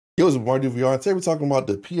Yo, it's MartydudeVR, and today we're talking about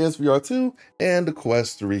the PSVR2 and the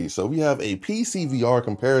Quest 3. So we have a PCVR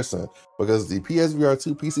comparison because the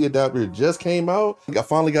PSVR2 PC Adapter just came out. I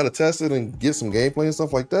finally got to test it and get some gameplay and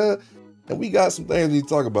stuff like that. And we got some things we need to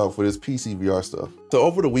talk about for this PCVR stuff. So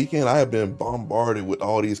over the weekend, I have been bombarded with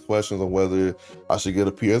all these questions on whether I should get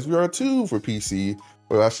a PSVR2 for PC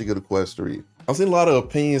or I should get a Quest 3. I've seen a lot of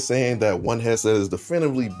opinions saying that one headset is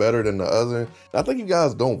definitively better than the other. And I think you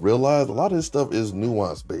guys don't realize a lot of this stuff is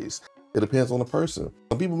nuance based. It depends on the person.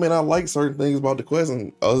 Some people may not like certain things about the Quest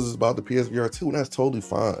and others about the PSVR2, and that's totally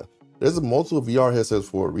fine. There's a multiple VR headsets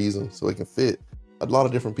for a reason, so it can fit a lot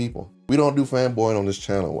of different people. We don't do fanboying on this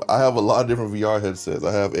channel. I have a lot of different VR headsets.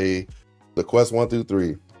 I have the Quest 1 through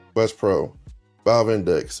 3, Quest Pro, Valve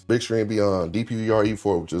Index, Big Screen Beyond, DPVR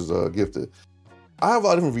E4, which is gifted. I have a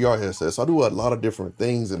lot of different VR headsets, so I do a lot of different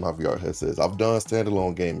things in my VR headsets. I've done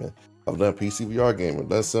standalone gaming, I've done PCVR gaming, I've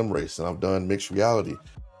done sim racing, I've done mixed reality.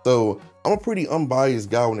 So I'm a pretty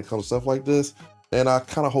unbiased guy when it comes to stuff like this, and I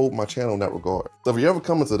kind of hold my channel in that regard. So if you ever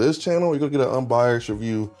come into this channel, you're gonna get an unbiased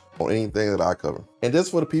review on anything that I cover. And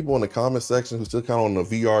just for the people in the comment section who still kind of on the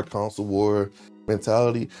VR console war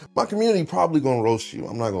mentality, my community probably gonna roast you.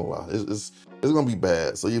 I'm not gonna lie, it's gonna be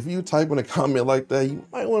bad. So if you type in a comment like that, you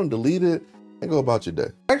might want to delete it and go about your day.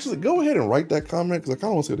 Actually, go ahead and write that comment because I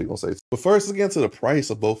kind of want to see what they're gonna say. But first, let's get into the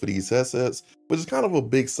price of both of these headsets, which is kind of a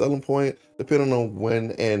big selling point depending on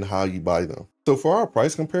when and how you buy them. So for our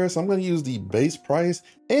price comparison, I'm gonna use the base price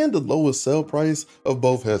and the lowest sale price of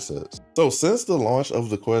both headsets. So since the launch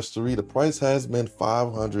of the Quest 3, the price has been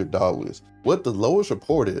 $500, with the lowest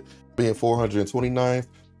reported being $429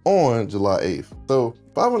 on July 8th. So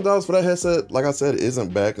 $500 for that headset, like I said,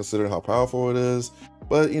 isn't bad considering how powerful it is.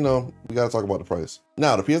 But you know, we gotta talk about the price.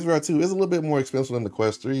 Now, the PSVR2 is a little bit more expensive than the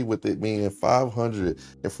Quest 3, with it being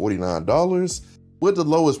 $549, with the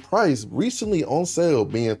lowest price recently on sale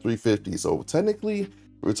being $350. So technically,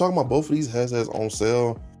 we're talking about both of these headsets on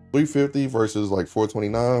sale, $350 versus like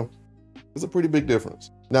 $429. It's a pretty big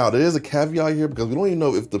difference. Now, there is a caveat here because we don't even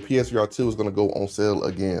know if the PSVR2 is gonna go on sale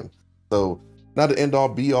again. So not the end all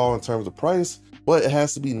be all in terms of price, but it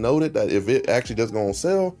has to be noted that if it actually does go on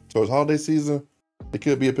sale towards holiday season, it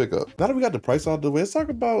could be a pickup. Now that we got the price out of the way, let's talk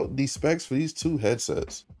about the specs for these two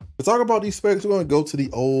headsets. To talk about these specs, we're going to go to the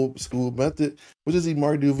old school method, which is the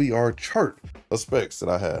MartydudeVR chart of specs that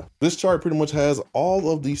I have. This chart pretty much has all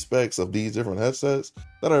of the specs of these different headsets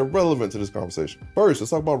that are relevant to this conversation. First,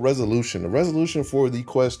 let's talk about resolution. The resolution for the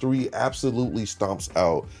Quest 3 absolutely stomps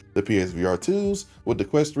out the PSVR2s, with the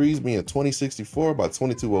Quest 3s being 2064 by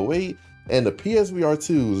 2208 and the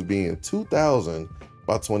PSVR2s being 2000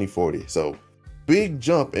 by 2040. So big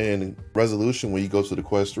jump in resolution when you go to the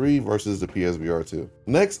Quest 3 versus the PSVR2.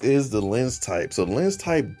 Next is the lens type. So the lens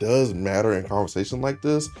type does matter in conversation like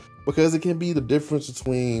this because it can be the difference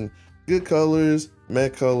between good colors,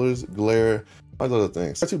 matte colors, glare, like other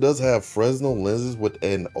things. The 2 does have Fresnel lenses with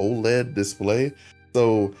an OLED display.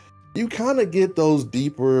 So you kind of get those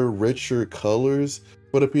deeper, richer colors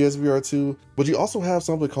for the PSVR2, but you also have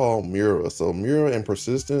something called mirror. So mirror and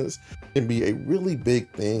persistence can be a really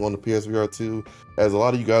big thing on the PSVR2, as a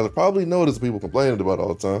lot of you guys have probably noticed people complaining about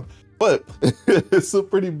all the time, but it's a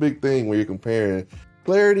pretty big thing when you're comparing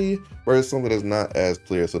clarity versus something that's not as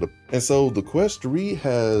clear. So the Quest 3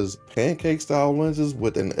 has pancake style lenses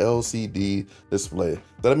with an LCD display.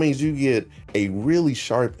 So that means you get a really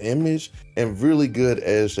sharp image and really good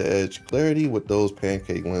edge to edge clarity with those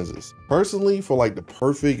pancake lenses. Personally, for like the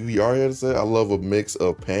perfect VR headset, I love a mix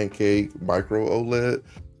of pancake, micro OLED.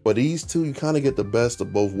 But these two, you kind of get the best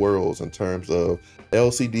of both worlds in terms of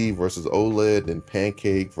LCD versus OLED and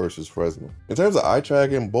pancake versus Fresnel. In terms of eye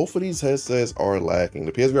tracking, both of these headsets are lacking.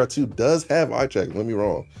 The PSVR2 does have eye tracking, don't get me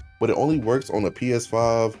wrong, but it only works on the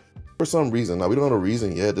PS5 for some reason. Now, we don't know the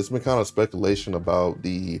reason yet. There's been kind of speculation about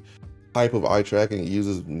the type of eye tracking it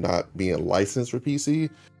uses not being licensed for PC,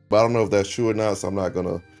 but I don't know if that's true or not, so I'm not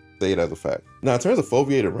gonna say it as a fact. Now, in terms of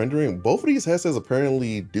foveated rendering, both of these headsets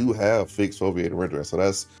apparently do have fixed foveated rendering, so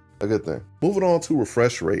that's a good thing. Moving on to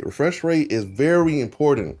refresh rate. Refresh rate is very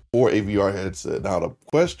important for a VR headset. Now, the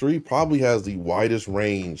Quest 3 probably has the widest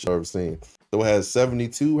range I've ever seen. So it has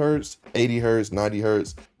 72 Hertz, 80 Hertz, 90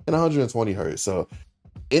 Hertz, and 120 Hertz. So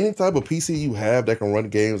any type of PC you have that can run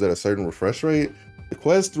games at a certain refresh rate, the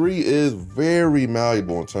Quest 3 is very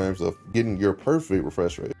malleable in terms of getting your perfect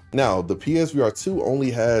refresh rate. Now, the PSVR2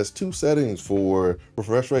 only has 2 settings for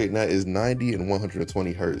refresh rate, and that is 90 and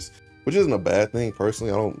 120 Hertz, which isn't a bad thing.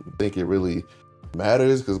 Personally, I don't think it really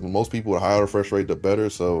matters because most people with higher refresh rate, the better.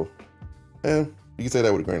 So, you You can say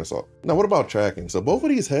that with a grain of salt. Now, what about tracking? So both of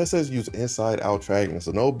these headsets use inside out tracking.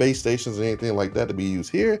 So no base stations or anything like that to be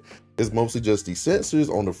used here. It's mostly just the sensors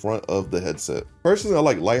on the front of the headset. Personally, I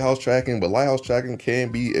like lighthouse tracking, but lighthouse tracking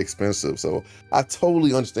can be expensive. So I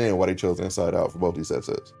totally understand why they chose inside out for both these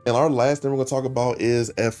headsets. And our last thing we're gonna talk about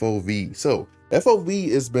is FOV. So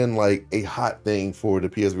FOV has been like a hot thing for the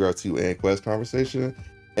PSVR2 and Quest conversation.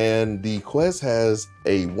 And the Quest has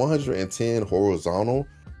a 110 horizontal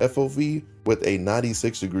FOV with a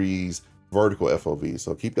 96 degrees vertical FOV.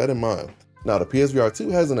 So keep that in mind. Now the PSVR2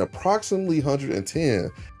 has an approximately 110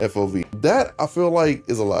 FOV. That I feel like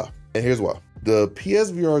is a lie. And here's why. The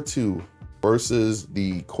PSVR2 versus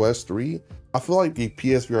the Quest 3, I feel like the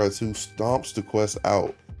PSVR2 stomps the Quest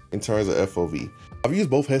out in terms of FOV. I've used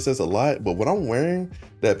both headsets a lot, but when I'm wearing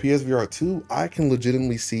that PSVR2, I can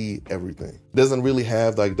legitimately see everything. It doesn't really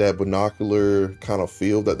have like that binocular kind of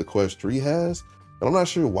feel that the Quest 3 has. And I'm not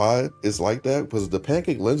sure why it's like that, because the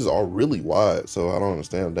pancake lenses are really wide, so I don't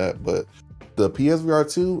understand that. But the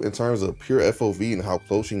PSVR2, in terms of pure FOV and how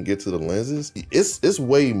close you can get to the lenses, it's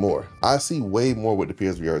way more. I see way more with the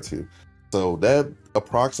PSVR2. So that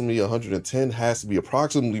approximately 110 has to be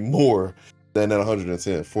approximately more than that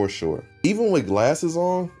 110 for sure. Even with glasses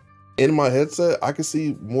on, in my headset, I can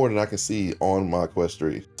see more than I can see on my Quest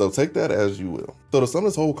 3. So take that as you will. So to sum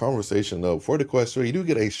this whole conversation up, for the Quest 3, you do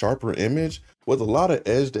get a sharper image with a lot of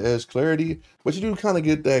edge-to-edge clarity, but you do kind of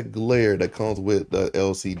get that glare that comes with the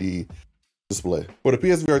LCD display. For the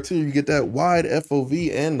PSVR2, you get that wide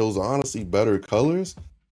FOV and those are honestly better colors,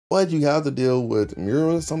 but you have to deal with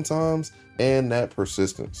mirrors sometimes and that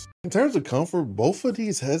persistence. In terms of comfort, both of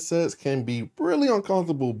these headsets can be really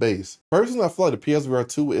uncomfortable base. Personally, I feel like the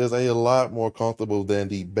PSVR2 is a lot more comfortable than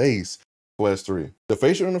the base Quest 3. The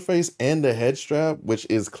facial interface and the head strap, which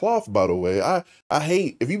is cloth by the way, I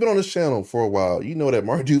hate, if you've been on this channel for a while, you know that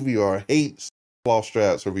MartydudeVR hates cloth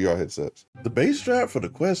straps for VR headsets. The base strap for the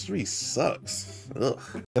Quest 3 sucks. Ugh.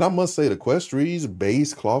 And I must say the Quest 3's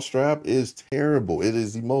base cloth strap is terrible. It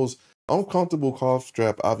is the most uncomfortable cloth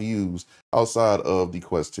strap I've used outside of the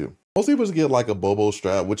Quest 2. Most people just get like a Bobo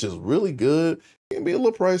strap, which is really good. It can be a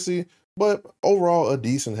little pricey, but overall a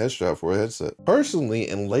decent head strap for a headset. Personally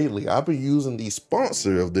and lately, I've been using the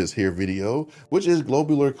sponsor of this here video, which is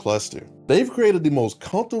Globular Cluster. They've created the most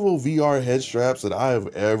comfortable VR head straps that I have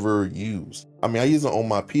ever used. I mean, I use it on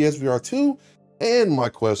my PSVR2 and my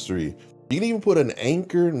Quest 3. You can even put an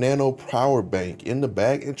Anker Nano power bank in the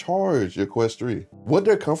back and charge your Quest 3. What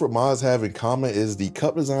their comfort mods have in common is the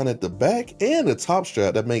cup design at the back and the top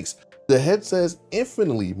strap that makes the headsets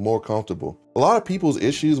infinitely more comfortable. A lot of people's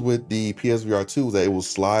issues with the PSVR2 was that it was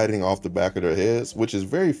sliding off the back of their heads, which is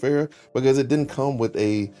very fair because it didn't come with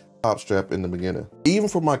a top strap in the beginning. Even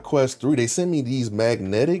for my Quest 3, they sent me these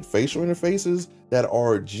magnetic facial interfaces that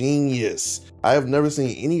are genius. I have never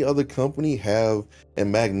seen any other company have a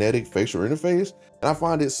magnetic facial interface, and I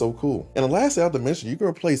find it so cool. And the last thing I have to mention, you can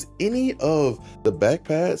replace any of the back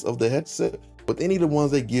pads of the headset with any of the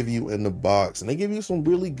ones they give you in the box, and they give you some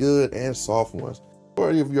really good and soft ones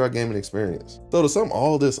for your VR gaming experience. So to sum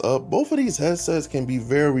all this up, both of these headsets can be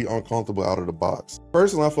very uncomfortable out of the box.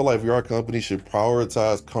 Personally, I feel like VR companies should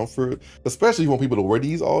prioritize comfort, especially if you want people to wear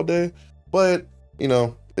these all day, but you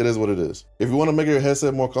know, it is what it is. If you want to make your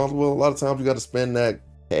headset more comfortable, a lot of times you got to spend that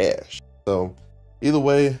cash. So either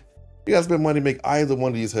way, you guys spend money to make either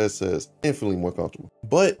one of these headsets infinitely more comfortable.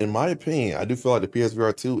 But in my opinion, I do feel like the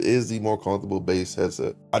PSVR2 is the more comfortable base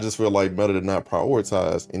headset. I just feel like Meta did not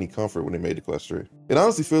prioritize any comfort when they made the Quest 3. It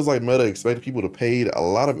honestly feels like Meta expected people to pay a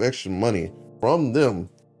lot of extra money from them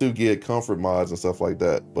to get comfort mods and stuff like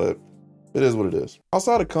that, but it is what it is.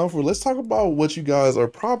 Outside of comfort, let's talk about what you guys are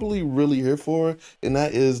probably really here for, and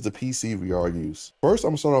that is the PCVR use. First,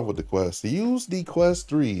 I'm gonna start off with the Quest. To use the Quest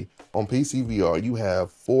 3 on PCVR, you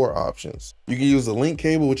have 4 options. You can use the link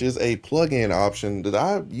cable, which is a plug-in option that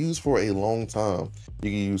I've used for a long time. You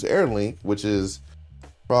can use AirLink, which is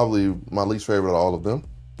probably my least favorite of all of them.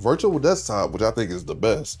 Virtual Desktop, which I think is the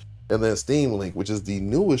best. And then Steam Link, which is the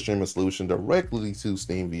newest streaming solution directly to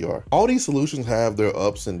Steam VR. All these solutions have their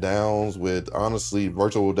ups and downs, with honestly,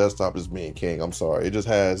 Virtual Desktop is being king. I'm sorry. It just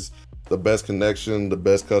has the best connection, the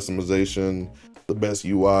best customization, the best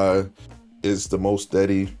UI. It's the most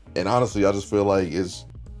steady. And honestly, I just feel like it's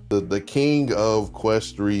the king of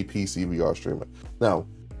Quest 3 PC VR streaming. Now,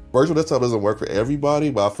 Virtual Desktop doesn't work for everybody,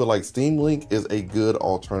 but I feel like Steam Link is a good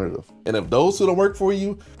alternative. And if those two don't work for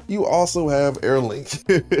you, you also have AirLink.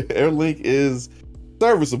 AirLink is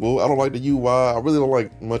serviceable. I don't like the UI. I really don't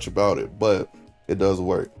like much about it, but it does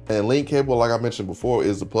work. And link cable, like I mentioned before,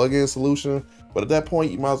 is the plug-in solution. But at that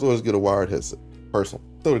point, you might as well just get a wired headset. personal.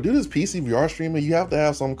 So to do this PCVR streaming, you have to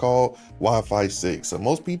have something called Wi-Fi 6. So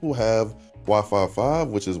most people have Wi-Fi 5,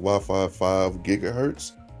 which is Wi-Fi 5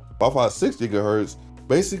 gigahertz. Wi-Fi 6 gigahertz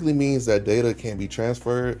basically means that data can be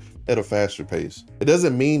transferred at a faster pace. It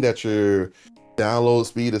doesn't mean that your download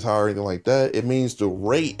speed is higher or anything like that. It means the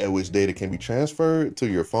rate at which data can be transferred to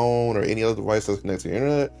your phone or any other device that's connected to the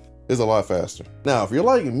internet is a lot faster. Now, if you're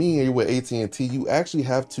like me and you're with AT&T, you actually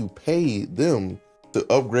have to pay them to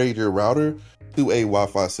upgrade your router to a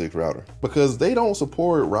Wi-Fi 6 router because they don't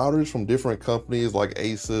support routers from different companies like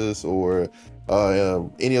Asus or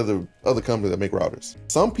any other company that make routers.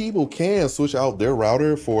 Some people can switch out their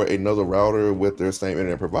router for another router with their same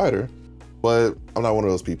internet provider, but I'm not one of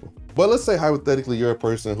those people. But let's say hypothetically you're a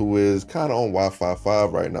person who is kind of on Wi-Fi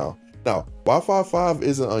 5 right now. Now, Wi-Fi 5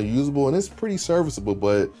 isn't unusable and it's pretty serviceable,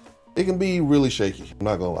 but it can be really shaky. I'm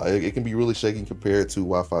not gonna lie, it can be really shaky compared to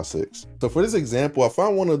Wi-Fi 6. So for this example, I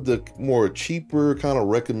found one of the more cheaper kind of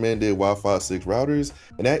recommended Wi-Fi 6 routers,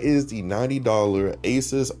 and that is the $90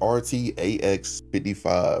 Asus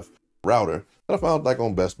RT-AX55 router that I found like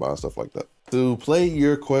on Best Buy and stuff like that. To play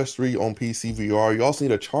your Quest 3 on PCVR, you also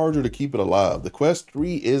need a charger to keep it alive. The Quest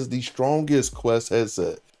 3 is the strongest Quest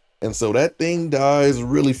headset, and so that thing dies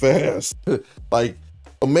really fast. Like,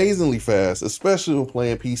 amazingly fast, especially when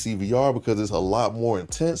playing PCVR because it's a lot more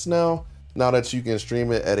intense now that you can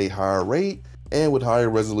stream it at a higher rate and with higher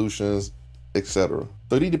resolutions, etc.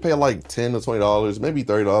 So you need to pay like $10 to $20, maybe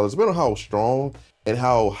 $30, depending on how strong and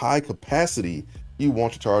how high capacity you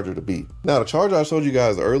want your charger to be. Now, the charger I showed you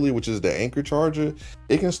guys earlier, which is the Anchor charger,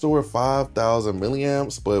 it can store 5,000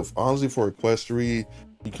 milliamps, but honestly for a Quest 3,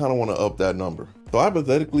 you kind of want to up that number. So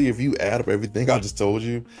hypothetically, if you add up everything I just told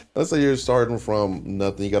you, let's say you're starting from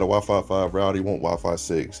nothing, you got a Wi-Fi 5 router, you want Wi-Fi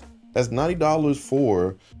 6. That's $90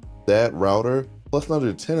 for that router, plus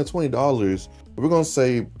another $10 to $20. We're gonna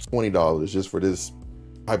say $20 just for this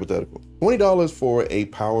hypothetical. $20 for a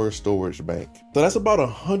power storage bank. So that's about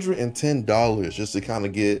 $110 just to kind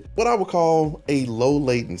of get what I would call a low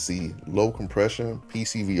latency, low compression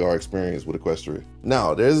PCVR experience with a Quest 3.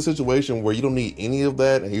 Now, there's a situation where you don't need any of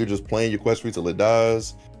that and you're just playing your Quest 3 till it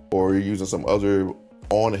dies, or you're using some other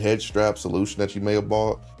on head strap solution that you may have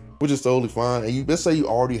bought, which is totally fine. And let's say you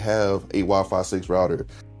already have a Wi-Fi 6 router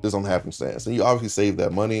just on happenstance, and you obviously save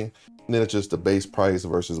that money, and then it's just the base price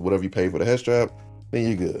versus whatever you pay for the head strap, then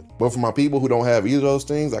you're good. But for my people who don't have either of those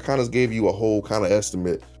things, I kind of gave you a whole kind of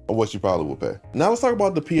estimate of what you probably will pay. Now let's talk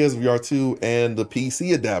about the PSVR2 and the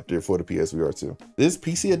PC adapter for the PSVR2. This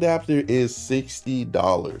PC adapter is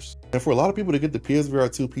 $60. And for a lot of people to get the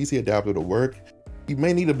PSVR2 PC adapter to work, you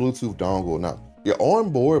may need a Bluetooth dongle. Now, your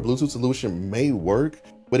onboard Bluetooth solution may work,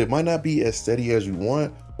 but it might not be as steady as you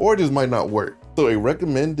want, or it just might not work. So a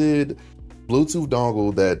recommended Bluetooth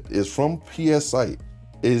dongle that is from PS site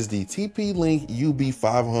is the TP-Link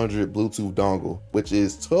UB500 Bluetooth dongle, which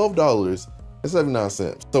is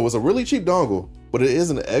 $12.79. So it's a really cheap dongle, but it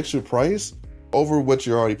is an extra price over what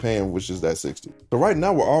you're already paying, which is that $60. So right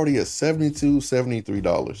now we're already at $72,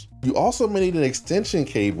 $73. You also may need an extension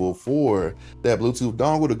cable for that Bluetooth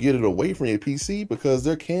dongle to get it away from your PC because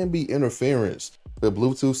there can be interference with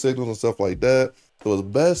Bluetooth signals and stuff like that. So it's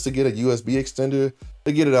best to get a USB extender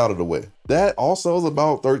to get it out of the way. That also is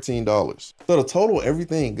about $13. So to total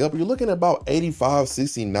everything up, you're looking at about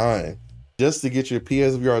 $85.69 just to get your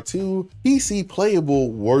PSVR2 PC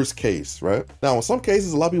playable worst case, right? Now, in some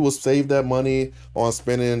cases, a lot of people save that money on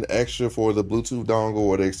spending extra for the Bluetooth dongle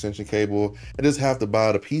or the extension cable and just have to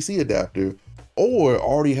buy the PC adapter, or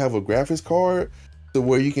already have a graphics card to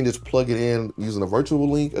where you can just plug it in using a virtual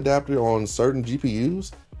link adapter on certain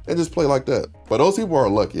GPUs and just play like that. But those people are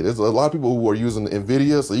lucky. There's a lot of people who are using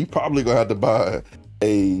NVIDIA, so you probably gonna have to buy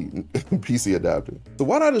a PC adapter. So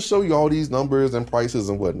why not just show you all these numbers and prices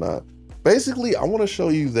and whatnot? Basically, I wanna show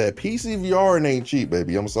you that PCVR ain't cheap,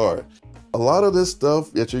 baby, I'm sorry. A lot of this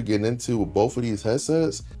stuff that you're getting into with both of these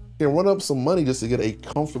headsets can run up some money just to get a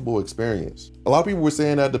comfortable experience. A lot of people were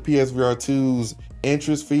saying that the PSVR2's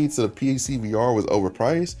interest fee to the PCVR was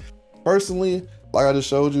overpriced. Personally, like I just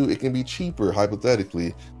showed you, it can be cheaper,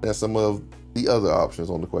 hypothetically, than some of the other options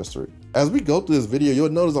on the Quest 3. As we go through this video, you'll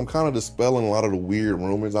notice I'm kind of dispelling a lot of the weird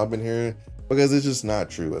rumors I've been hearing because it's just not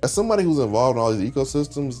true. As somebody who's involved in all these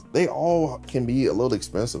ecosystems, they all can be a little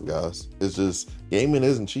expensive, guys. It's just, gaming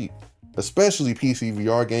isn't cheap, especially PC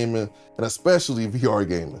VR gaming and especially VR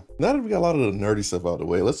gaming. Now that we got a lot of the nerdy stuff out of the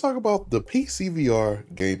way, let's talk about the PC VR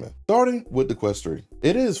gaming. Starting with the Quest 3.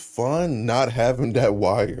 It is fun not having that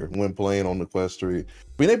wire when playing on the Quest 3.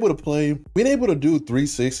 Being able to do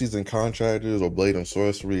 360s and contractors or blade and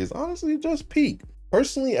sorcery is honestly just peak.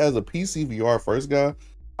 Personally, as a PC VR first guy,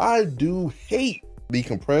 I do hate the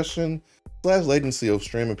compression latency of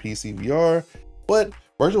streaming PCVR, but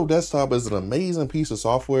virtual desktop is an amazing piece of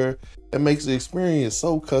software that makes the experience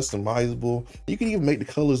so customizable. You can even make the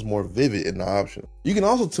colors more vivid in the option. You can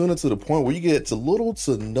also tune it to the point where you get to little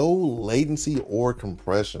to no latency or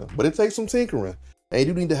compression, but it takes some tinkering, and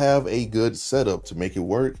you do need to have a good setup to make it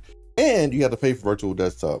work, and you have to pay for virtual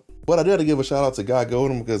desktop. But I did have to give a shout out to Guy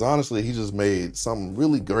Golden, because honestly, he just made something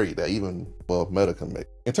really great that even, well, Meta can make.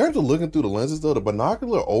 In terms of looking through the lenses though, the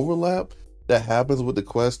binocular overlap that happens with the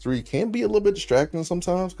Quest 3 can be a little bit distracting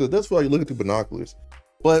sometimes, because that's why you're looking through binoculars.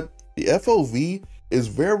 But the FOV is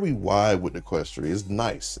very wide with the Quest 3. It's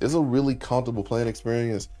nice. It's a really comfortable playing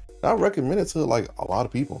experience. I recommend it to like a lot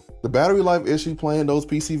of people. The battery life issue playing those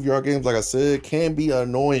PCVR games, like I said, can be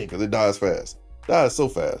annoying because it dies fast. Dies so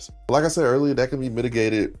fast. Like I said earlier, that can be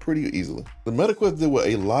mitigated pretty easily. The Meta Quest did what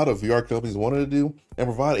a lot of VR companies wanted to do and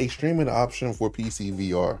provide a streaming option for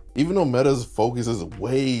PCVR. Even though Meta's focus is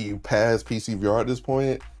way past PCVR at this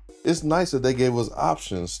point, it's nice that they gave us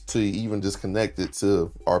options to even just connect it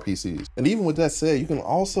to our PCs. And even with that said, you can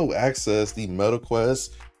also access the Meta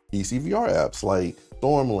Quest PCVR apps like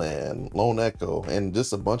Stormland, Lone Echo, and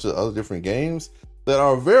just a bunch of other different games that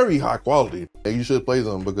are very high quality, and you should play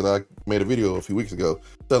them because I made a video a few weeks ago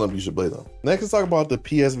telling them you should play them. Next, let's talk about the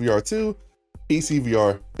PSVR2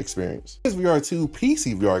 PCVR experience. PSVR2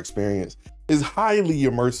 PCVR experience is highly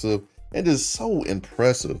immersive and is so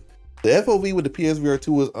impressive. The FOV with the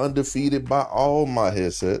PSVR2 is undefeated by all my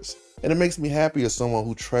headsets, and it makes me happy as someone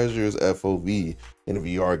who treasures FOV in a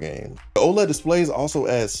VR game. The OLED displays also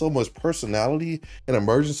add so much personality and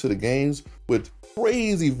immersion to the games with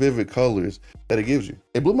crazy vivid colors that it gives you.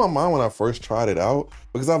 It blew my mind when I first tried it out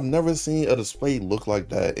because I've never seen a display look like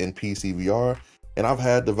that in PCVR, and I've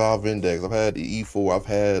had the Valve Index, I've had the E4, I've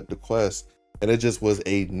had the Quest, and it just was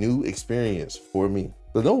a new experience for me.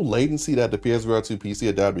 The no latency that the PSVR2 PC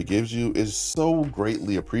Adapter gives you is so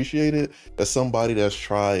greatly appreciated as somebody that's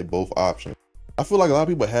tried both options. I feel like a lot of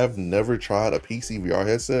people have never tried a PCVR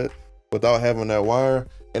headset without having that wire,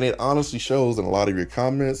 and it honestly shows in a lot of your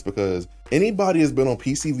comments, because anybody that's been on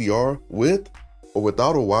PCVR with or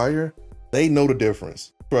without a wire, they know the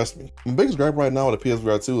difference. Trust me. My biggest gripe right now with the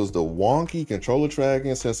PSVR2 is the wonky controller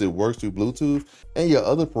tracking, since it works through Bluetooth, and your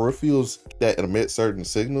other peripherals that emit certain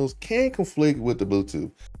signals can conflict with the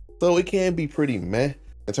Bluetooth. So it can be pretty meh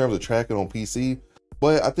in terms of tracking on PC,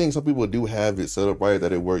 but I think some people do have it set up right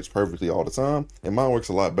that it works perfectly all the time, and mine works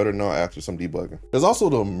a lot better now after some debugging. There's also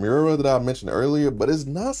the mirror that I mentioned earlier, but it's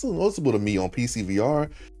not so noticeable to me on PCVR,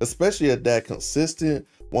 especially at that consistent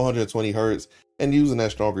 120 Hertz and using that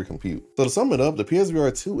stronger compute. So to sum it up, the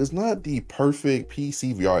PSVR2 is not the perfect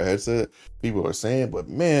PCVR headset people are saying, but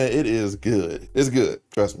man, it is good. It's good,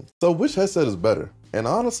 trust me. So which headset is better? And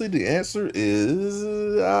honestly, the answer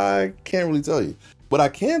is, I can't really tell you, but I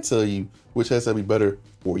can tell you which headset be better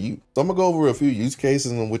for you. So I'm gonna go over a few use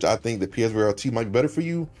cases in which I think the PSVR2 might be better for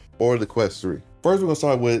you, or the Quest 3. First, we're gonna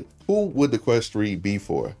start with who would the Quest 3 be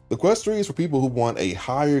for? The Quest 3 is for people who want a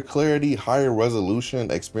higher clarity, higher resolution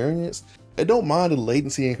experience, and don't mind the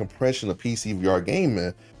latency and compression of PCVR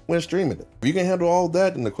gaming when streaming it. If you can handle all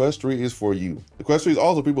that, then the Quest 3 is for you. The Quest 3 is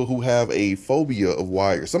also people who have a phobia of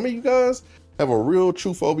wires. Some of you guys have a real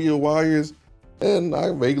true phobia of wires, and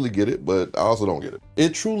I vaguely get it, but I also don't get it.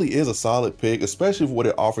 It truly is a solid pick, especially for what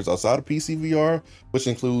it offers outside of PCVR, which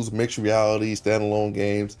includes mixed reality, standalone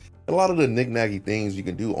games, and a lot of the knick-knacky things you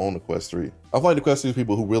can do on the Quest 3. I feel like the Quest 3 is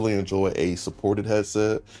people who really enjoy a supported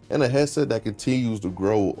headset and a headset that continues to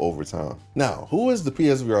grow over time. Now, who is the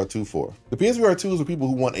PSVR2 for? The PSVR2 is for people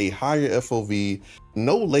who want a higher FOV,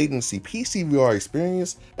 no latency PCVR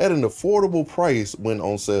experience at an affordable price when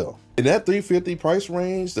on sale. In that $350 price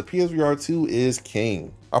range, the PSVR2 is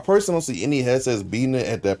king. I personally don't see any headsets beating it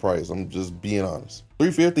at that price. I'm just being honest.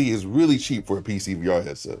 $350 is really cheap for a PCVR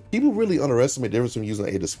headset. People really underestimate the difference between using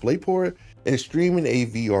a DisplayPort and streaming a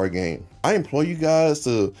VR game. I implore you guys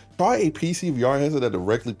to try a PCVR headset that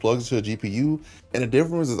directly plugs into a GPU, and the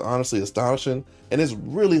difference is honestly astonishing, and it's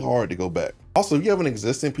really hard to go back. Also, if you have an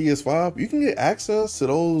existing PS5, you can get access to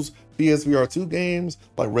those PSVR2 games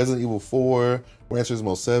like Resident Evil 4, Gran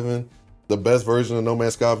Turismo 7, the best version of No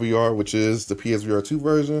Man's Sky VR, which is the PSVR2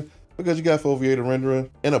 version, because you got foveated rendering,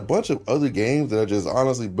 and a bunch of other games that are just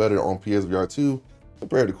honestly better on PSVR2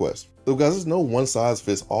 compared to Quest. So guys, there's no one size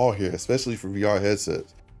fits all here, especially for VR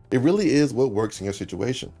headsets. It really is what works in your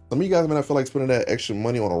situation. Some of you guys may not feel like spending that extra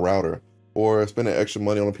money on a router, or spending extra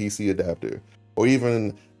money on a PC adapter, or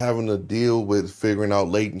even having to deal with figuring out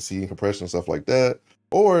latency and compression and stuff like that,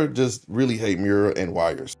 or just really hate mirror and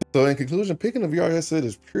wires. So in conclusion, picking a VR headset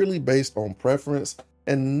is purely based on preference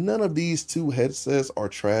And none of these two headsets are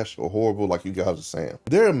trash or horrible like you guys are saying.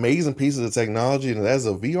 They're amazing pieces of technology, and as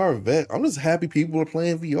a VR vet, I'm just happy people are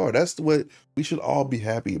playing VR. That's what we should all be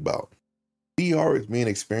happy about. VR is being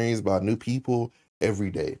experienced by new people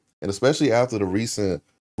every day. And especially after the recent,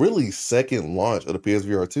 really second launch of the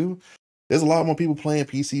PSVR2, there's a lot more people playing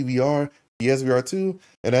PCVR, PSVR2,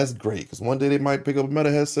 and that's great because one day they might pick up a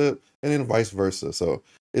Meta headset and then vice versa. So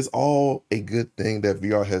it's all a good thing that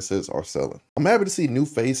VR headsets are selling. I'm happy to see new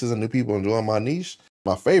faces and new people enjoying my niche,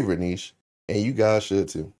 my favorite niche, and you guys should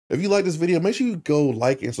too. If you like this video, make sure you go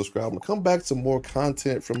like and subscribe and come back to more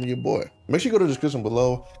content from your boy. Make sure you go to the description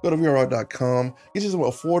below, go to VRR.com, get you some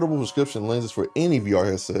affordable subscription lenses for any VR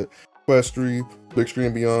headset, Quest 3, Big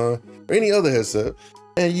Screen Beyond, or any other headset,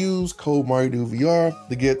 and use code MartydudeVR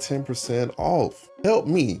to get 10% off. Help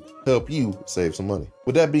me help you save some money.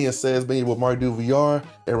 With that being said, it's been with MartydudeVR,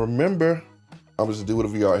 and remember, I'm just a dude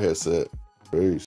with a VR headset. Peace.